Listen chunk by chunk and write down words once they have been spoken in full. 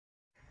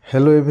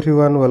Hello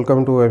everyone,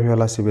 welcome to OAV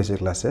CBSE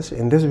classes.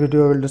 In this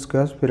video, we will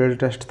discuss period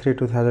test 3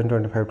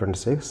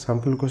 2025-26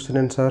 sample question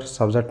answer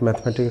subject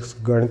mathematics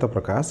Ganita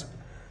Prakash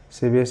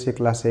CBSE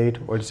class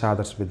 8 Odisha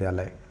Adarsha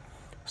Vidyalay.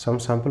 Some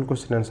sample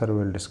question answer we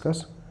will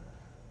discuss.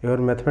 Your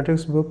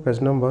mathematics book page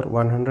number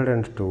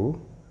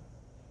 102.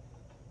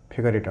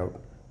 Figure it out.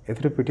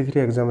 एथिरे PT-3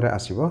 exam रे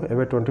आसीबो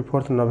एबे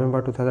 24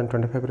 नवेम्बर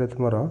 2025 रे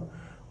तुमरो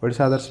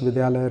ओडिशा आदर्श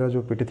विद्यालय रो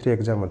जो PT-3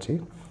 exam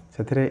अछि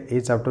सेथिरे ए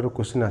chapter रो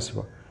question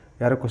आसीबो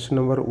यार question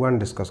number 1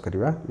 discuss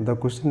करिबा the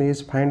question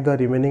is find the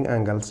remaining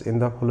angles in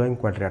the following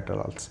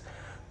quadrilaterals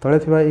तळे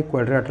थिबा ए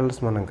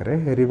क्वाड्रिलेटरल्स मानकरे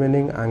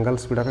रिमेनिंग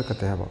एंगल्स गुडा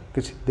कते हबो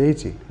किछ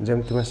देइछि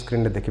जेम तुम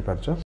स्क्रीन रे देखि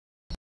पारछो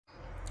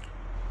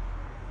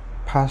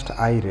फर्स्ट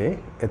आई रे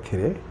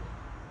एथिरे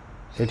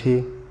एठी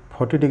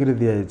 40 डिग्री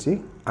दिया जायछि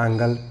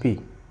angle P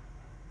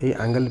A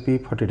angle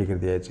P 40 degree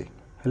दिया जायछि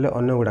हेले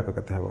अन्य गुडा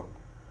कते हबो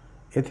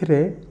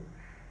एथिरे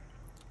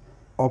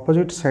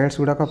ऑपोजिट साइड्स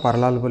गुडा का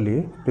पैरेलल बोली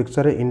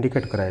पिक्चर रे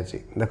इंडिकेट कराय छी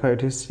देखो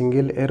एठी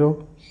सिंगल एरो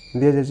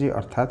दिया जायछि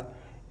अर्थात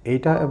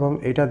एटा एवं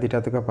एटा दिटा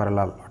तक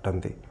पैरेलल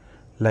अटंती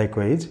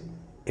लाइकवाइज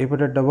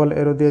एपटे डबल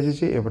एरो दिया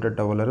जायछि एपटे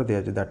डबल एरो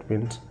दिया जायछि दैट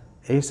मींस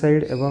ए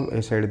साइड एवं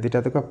ए साइड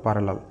दिटा तक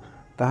पैरेलल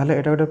ताहले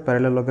एटा गोटे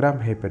पैरेललोग्राम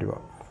हे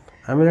परिबो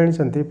आमे जानि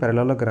छंती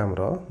पैरेललोग्राम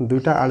रो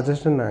दुटा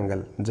एडजेसेंट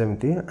एंगल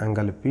जेमति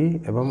एंगल P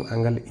एवं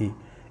एंगल E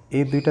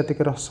ए दुटा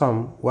तक रो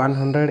सम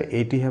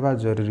 180 हेबा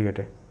जरूरी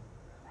अटे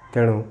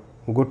तेनु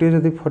गोटे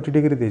जदि 40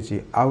 डिग्री देछि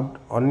आउट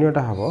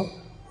अन्यटा हबो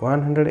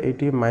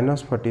 180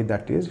 minus 40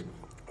 that is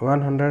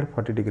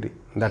 140 degree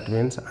that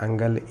means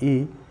angle E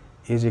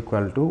is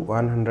equal to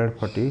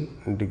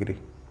 140 degree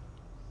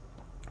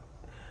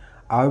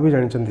आ भी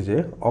जानि छंती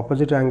जे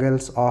opposite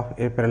angles of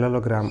a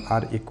parallelogram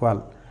are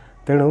equal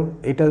तेनु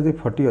एटा जदि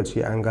 40 अछि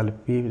एंगल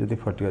P जदि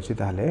 40 अछि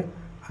ताहले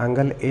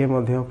एंगल A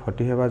मध्ये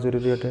 40 हेबा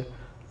जरूरी अटे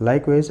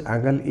लाइकवाइज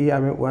एंगल E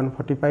आमे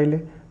 140 पाइले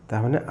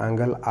ताहने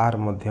एंगल R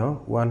मध्ये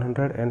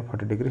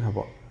 140 डिग्री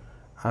हबो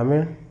आमे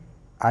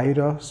I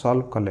रो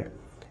सॉल्व कले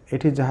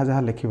एठी जहा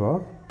जहा लिखिबो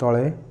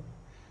तळे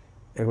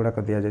एगुडा क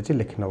दिया जायछि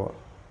लिखि नबो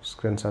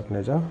स्क्रीनशॉट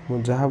ने जा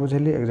मु जहा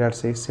बुझेली एग्जैक्ट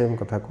से सेम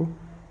कथा को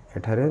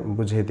एठारे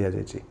बुझे दिया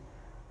जायछि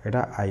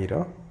एटा I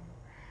रो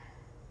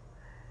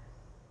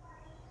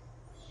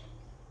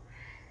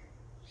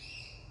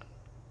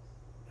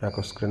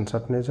याको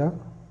स्क्रीनशॉट ने जा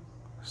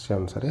से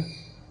अनुसार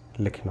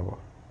लिखि नबो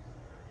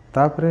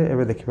तापरे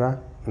एबे देखिबा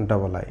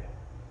डबल आई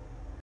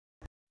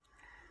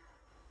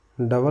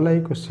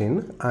question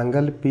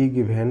angle P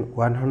given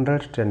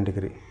 110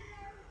 degree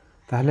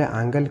ताहले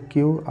एंगल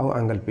Q आउ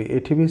एंगल P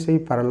एठी भी सही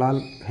पैरेलल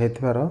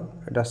हेतबार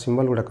एटा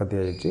सिंबल गुडा क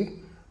दिया जायछि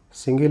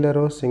single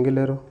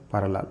arrow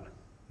parallel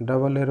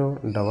double arrow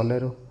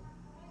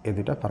ए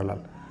दुटा पैरेलल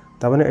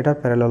तबने एटा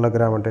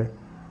पैरेललोग्राम अटे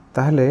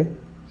ताहले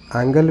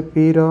एंगल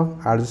P रो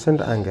एडजेसेंट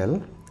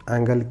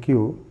एंगल Q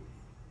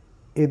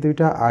ए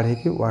दुटा आढ़े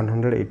की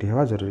 180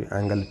 हेबा जरूरी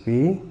angle P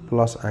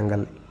plus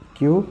angle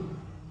Q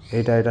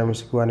एटा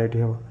मिस 180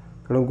 हेबा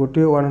तेणु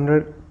गोटे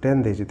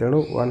 110 देछि तेणु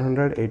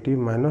 180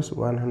 माइनस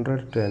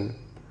 110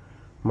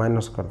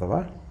 माइनस कर दबा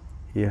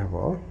ये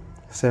हेबो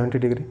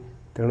 70 डिग्री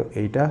तेणु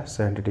एटा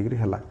 70 डिग्री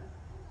हला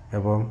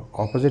एवं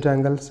ऑपोजिट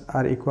एंगल्स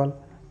आर इक्वल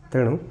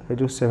तेणु ए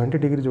जो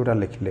 70 डिग्री जोटा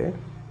लिखले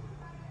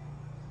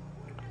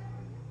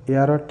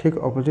यार ठीक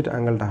ऑपोजिट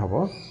एंगलटा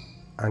हबो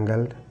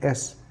एंगल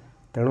S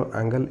तेणु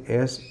एंगल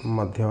S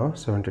मध्य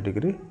 70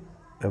 डिग्री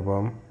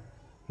एवं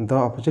the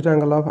opposite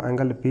angle of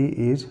angle P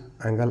is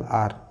angle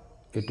R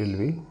it will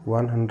be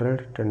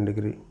 110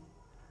 degree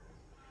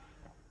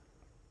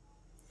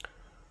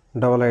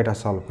double आईटा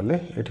solve कले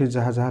एठी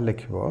जहा जहा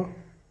लिखिबो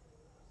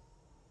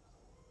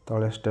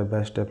तळे स्टेप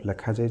बाय स्टेप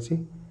लिखा जायछि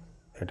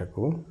एटा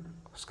को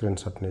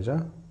स्क्रीनशॉट ने जा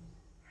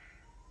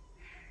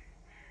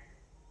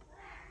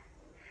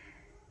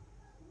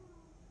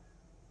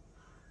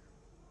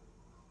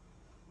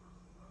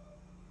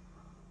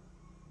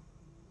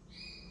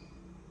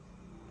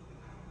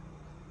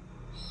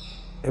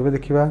एबे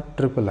देखिबा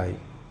ट्रिपल आई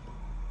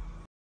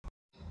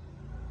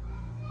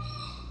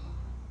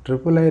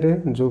रे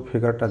जो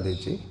फिगरटा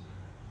देछि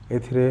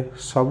एथिरे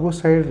सबु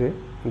साइड रे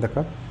देख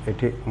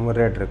एठी मु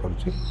रेड रे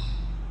करछि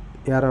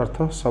यार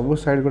अर्थ सबु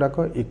साइड गुडा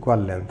को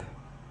इक्वल लेंथ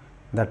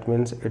दैट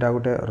मींस एटा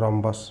गोटे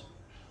rhombus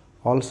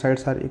all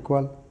sides are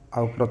equal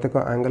आ प्रत्येक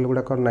एंगल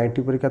गुडा को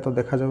 90 परिका तो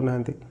देखा जाउ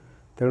नाहंती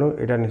तेणु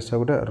एटा निश्चय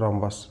गोटे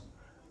रम्बस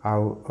आ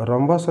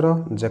रम्बस रो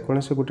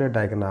जेकोनसी गोटे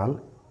डायगोनल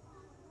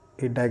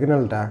ए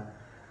डायगोनलटा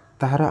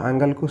ताहार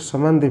एंगल को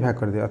समान विभाग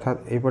कर दिया अर्थात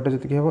एपटे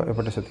जति हेबो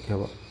एपटे सेति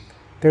हेबो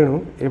तेणु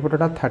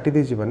एपटटा 30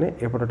 दी जीवने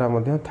एपटटा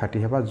मध्ये 30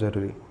 हेबा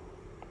जरूरी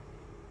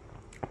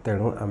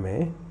तेणु आमे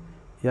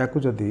याकु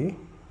जदि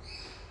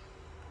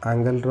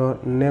एंगल रो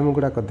नेम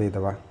गुडा क दे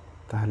दबा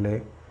ताहले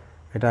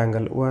एटा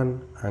angle 1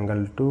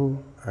 angle 2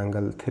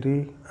 angle 3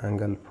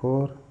 angle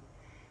 4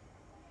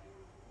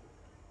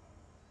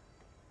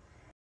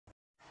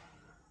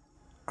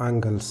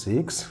 angle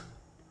 6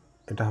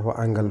 एटा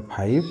हबो एंगल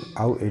 5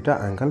 आउ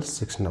एटा एंगल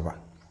 6 नबा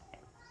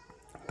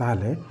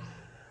ताहले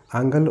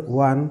एंगल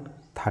 1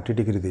 30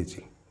 डिग्री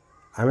देछि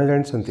आमे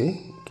जानि छंती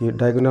कि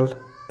डायगोनल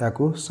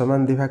याकू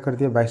समान दिभाग कर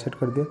दिए बाइसेट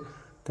कर दिए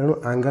तेणु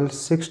एंगल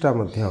 6 टा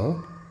मध्य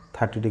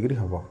 30 डिग्री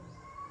हम।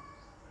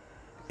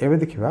 एवं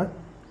देखा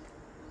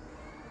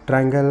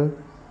ट्रायंगल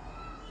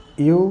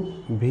यू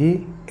भी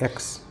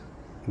एक्स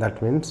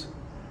दैट मीन्स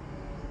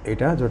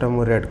यहाँ जोटा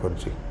मु रेड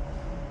करुच्ची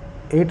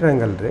ए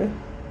ट्रायंगल रे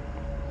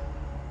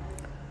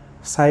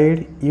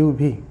साइड यू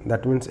भी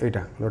दैट मीन्स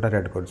यहाँ जोटा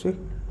रेड करुच्ची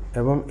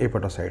एवं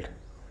एपट साइड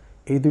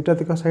ये दुईटा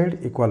तक साइड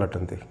इक्वाल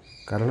अटंती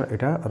कारण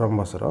यहाँ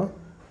रंबसर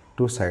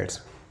 2 साइड्स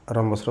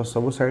रंबसर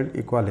सबू साइड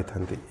इक्वाल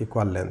होती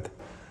इक्वाल लेंथ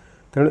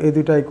तेणु ये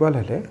दुईटा इक्वाल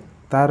हेले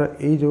तार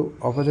ये जो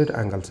अपोजिट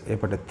एंगल्स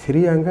एपटे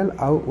 3 एंगल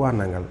आउ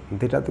 1 एंगल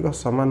दुईटा तक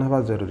सामान हवा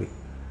जरूरी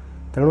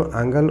तेणु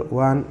एंगल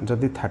 1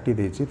 जदि 30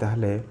 देछि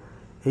ताहले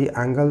ये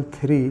एंगल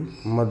 3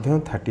 मध्य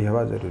 30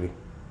 हवा जरूरी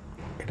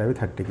यहाँ भी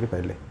 30 डिग्री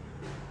पाइले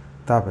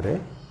तापरे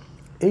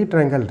ये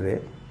ट्रायंगल रे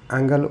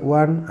एंगल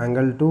 1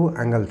 एंगल 2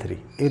 एंगल 3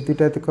 ये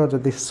दुईटा तक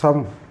जदि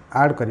सम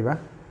ऐड करवा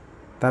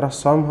तार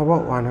सम हम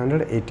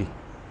 180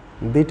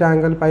 दुईटा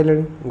एंगल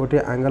पाइले गोटे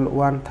एंगल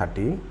 1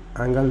 30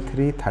 एंगल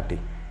 3 30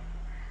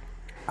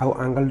 आउ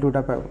एंगल 2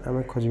 टा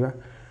आम खोजा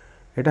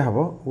यहाँ हम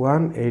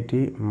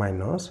 180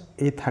 माइनस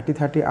ये 30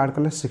 30 ऐड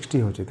कले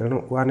 60 होची तेणु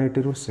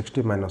 180 रु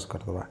 60 माइनस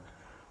करदे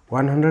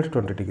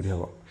 120 डिग्री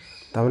हम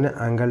तमें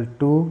एंगल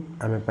 2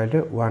 आम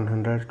पाइले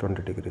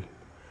 120 डिग्री।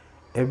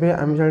 एबे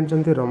आम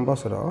जानते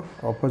रंबसर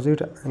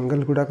अपोजिट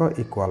एंगल गुड़ाक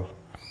इक्वाल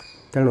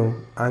तेणु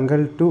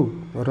एंगल 2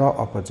 रो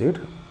अपोजिट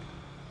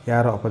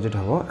यार अपोजिट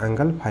हम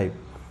एंगल 5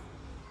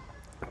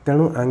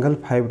 तेणु एंगल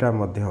 5 टा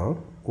मध्य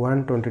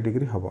 120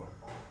 डिग्री हम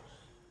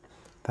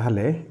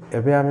ताहले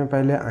एबे आम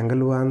पाइले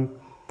एंगल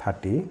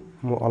 130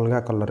 मु अलगा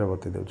कलर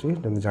बते देउची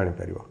जल्दी जानि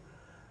परिबो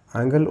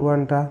एंगल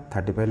 1 टा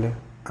 30 पाइले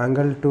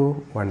एंगल 2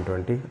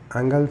 120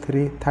 एंगल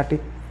 3 30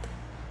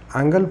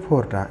 एंगल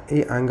 4 टा ये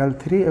एंगल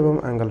 3 एवं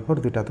एंगल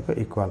 4 दुईटा तक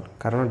इक्वाल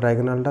कारण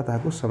डायगोनाल टा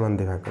ताकू समान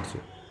दिभाग करछि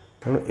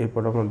तेणु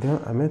एपट मध्य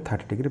आम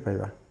 30 डिग्री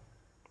पाइबा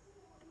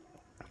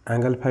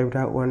एंगल 5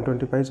 टा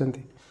 120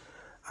 पाइछंती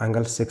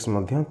एंगल 6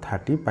 मध्य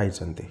 30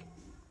 पाइछंती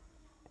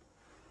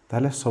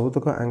ताले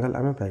सबुतक एंगल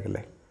आम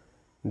पाइगले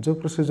जो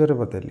प्रोसीजर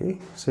बतेली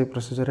से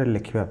प्रोसीजर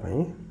लिखिबा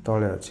पई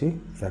तळे अछि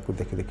याकू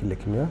देखि देखि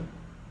लिखिनिया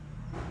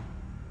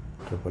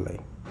ट्रिपल आई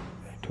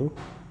एठू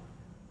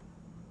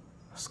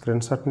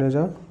स्क्रीनशॉट ने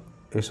जाओ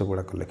ये सब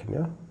गुड़ाक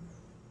लिखिनिया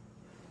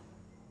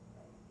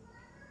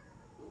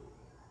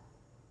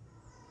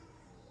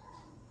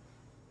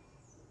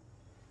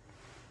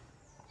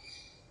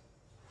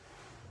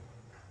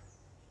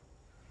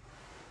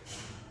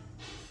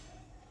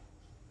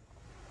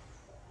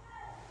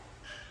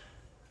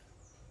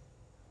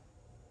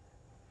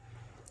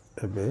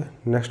एबे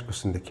नेक्स्ट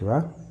क्वेश्चन देखिबा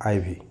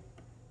आईवी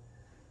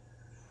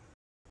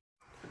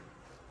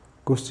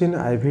क्वेश्चन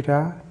आईवी टा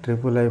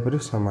ट्रिपल आई पर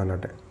समान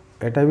अटे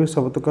एटा भी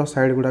सबतक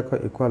साइड गुड़ाक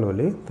इक्वाल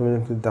बोली तुम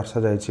जमी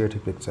दर्शा जाए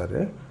पिक्चर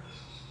रे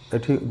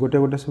एठी गोटे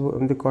गोटे सब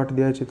एमती कट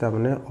दिया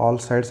ताने ऑल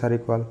साइड्स आर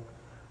इक्वाल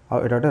आउ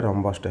एटा गोटे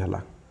रंबसटे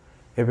है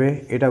एबे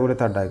एटा गोटे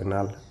तार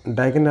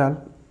डायगोनाल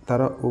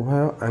तार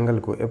उभय एंगल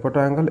को एपट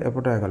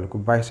एंगल को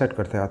बाइसेट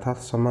करते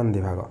अर्थात समान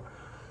दिभाग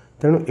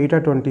तेणु एटा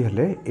 20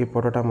 हेले ए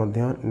पटटा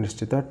मध्य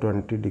निश्चित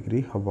 20 डिग्री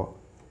हम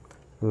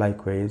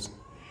लाइकवाइज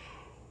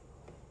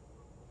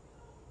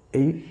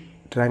ए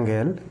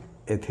ट्रायंगल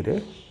एथिरे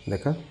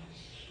देख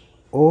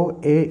ओ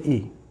ए ई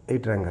ए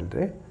ट्रायंगल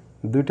रे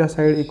दुईटा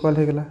साइड इक्वाल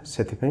हो गला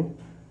सेथिपई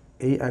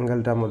ए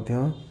एंगलटा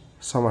मध्य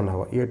समान हम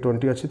ये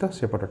 20 अच्छी तो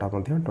से पटटा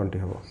मध्य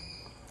 20 हम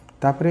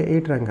तापरे ए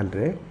ट्रायंगल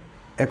रे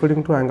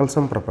according to angle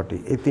sum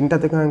property ए तीनटा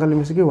तक एंगल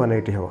मिसिकी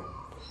 180 हम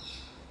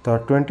तो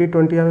 20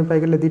 20 आम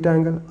पाइगले दुईटा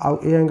एंगल आउ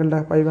ए एंगलटा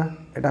पाइबा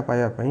एटा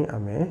पाइबापी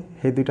आम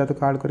हे दुईटा तक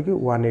ऐड करके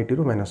 180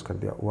 रु माइनस कर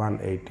दिया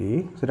 180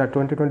 से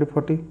 20 20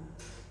 40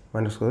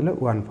 माइनस कर देले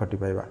 140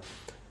 पाइबा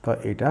तो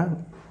यहाँ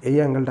ए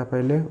एंगलटा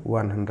पाइले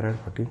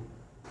 140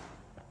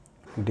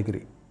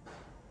 डिग्री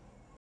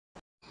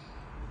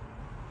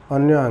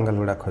अन्य एंगल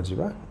गुड़ा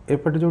खोजा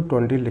एपटे जो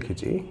 20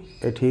 लिखी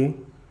एठी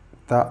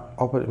ता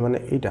माने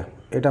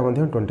एटा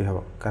मध्य 20 हम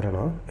कारण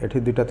एठी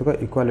दुईटा तक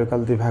इक्वाल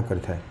इक्वाल दिभाग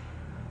करथाय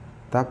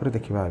तापर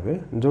देखिबा एबे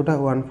जोटा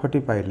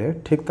 140 पाइले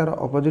ठीक तार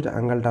अपोजिट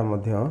एंगलटा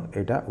मध्य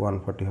एटा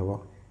 140 हम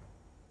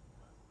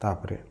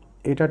तापर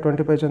एटा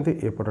 20 पाइछंती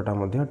एपटटा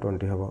मध्य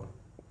 20 हम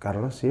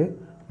कारण सी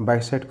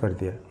बाइसेट कर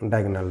दिए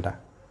डायगोनालटा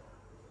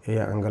ए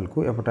एंगल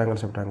को एपट एंगल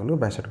सेपट एंगल को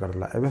बाइसेट कर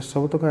देला एबे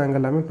सबतक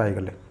एंगल आम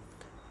पाइगले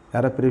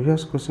यार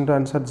प्रीवियस क्वेश्चन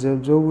आंसर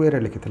जो वे रे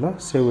लिखिथिलो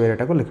से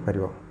वेटा को लिखि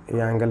परिबो ए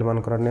एंगल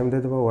मानकर नेम दे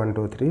देबो 1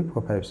 2 3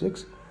 4 5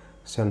 6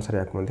 से अनुसार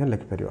याक मध्य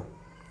लिखि परिबो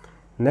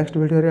नेक्स्ट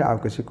वीडियो रे आउ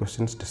किसी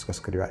questions discuss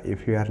करिवा if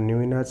you are new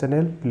in our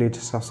channel please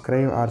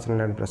subscribe our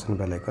channel and press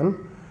bell icon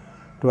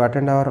to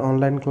attend our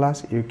online class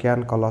you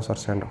can call अस और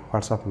सेंड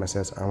व्हाट्सएप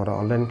मैसेज आमर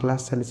online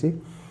class चली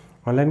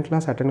online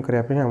class attend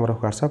करने आमर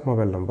WhatsApp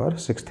mobile number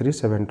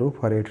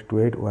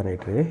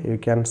 6372482818 रे you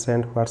can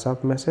send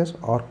WhatsApp message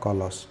और call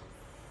us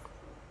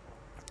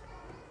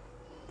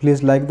please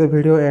like the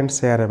video and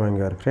share among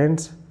your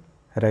friends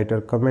write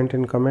your comment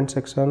in comment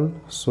section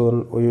soon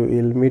we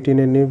will meet in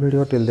a new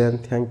video till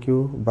then thank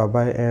you bye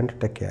bye and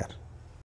take care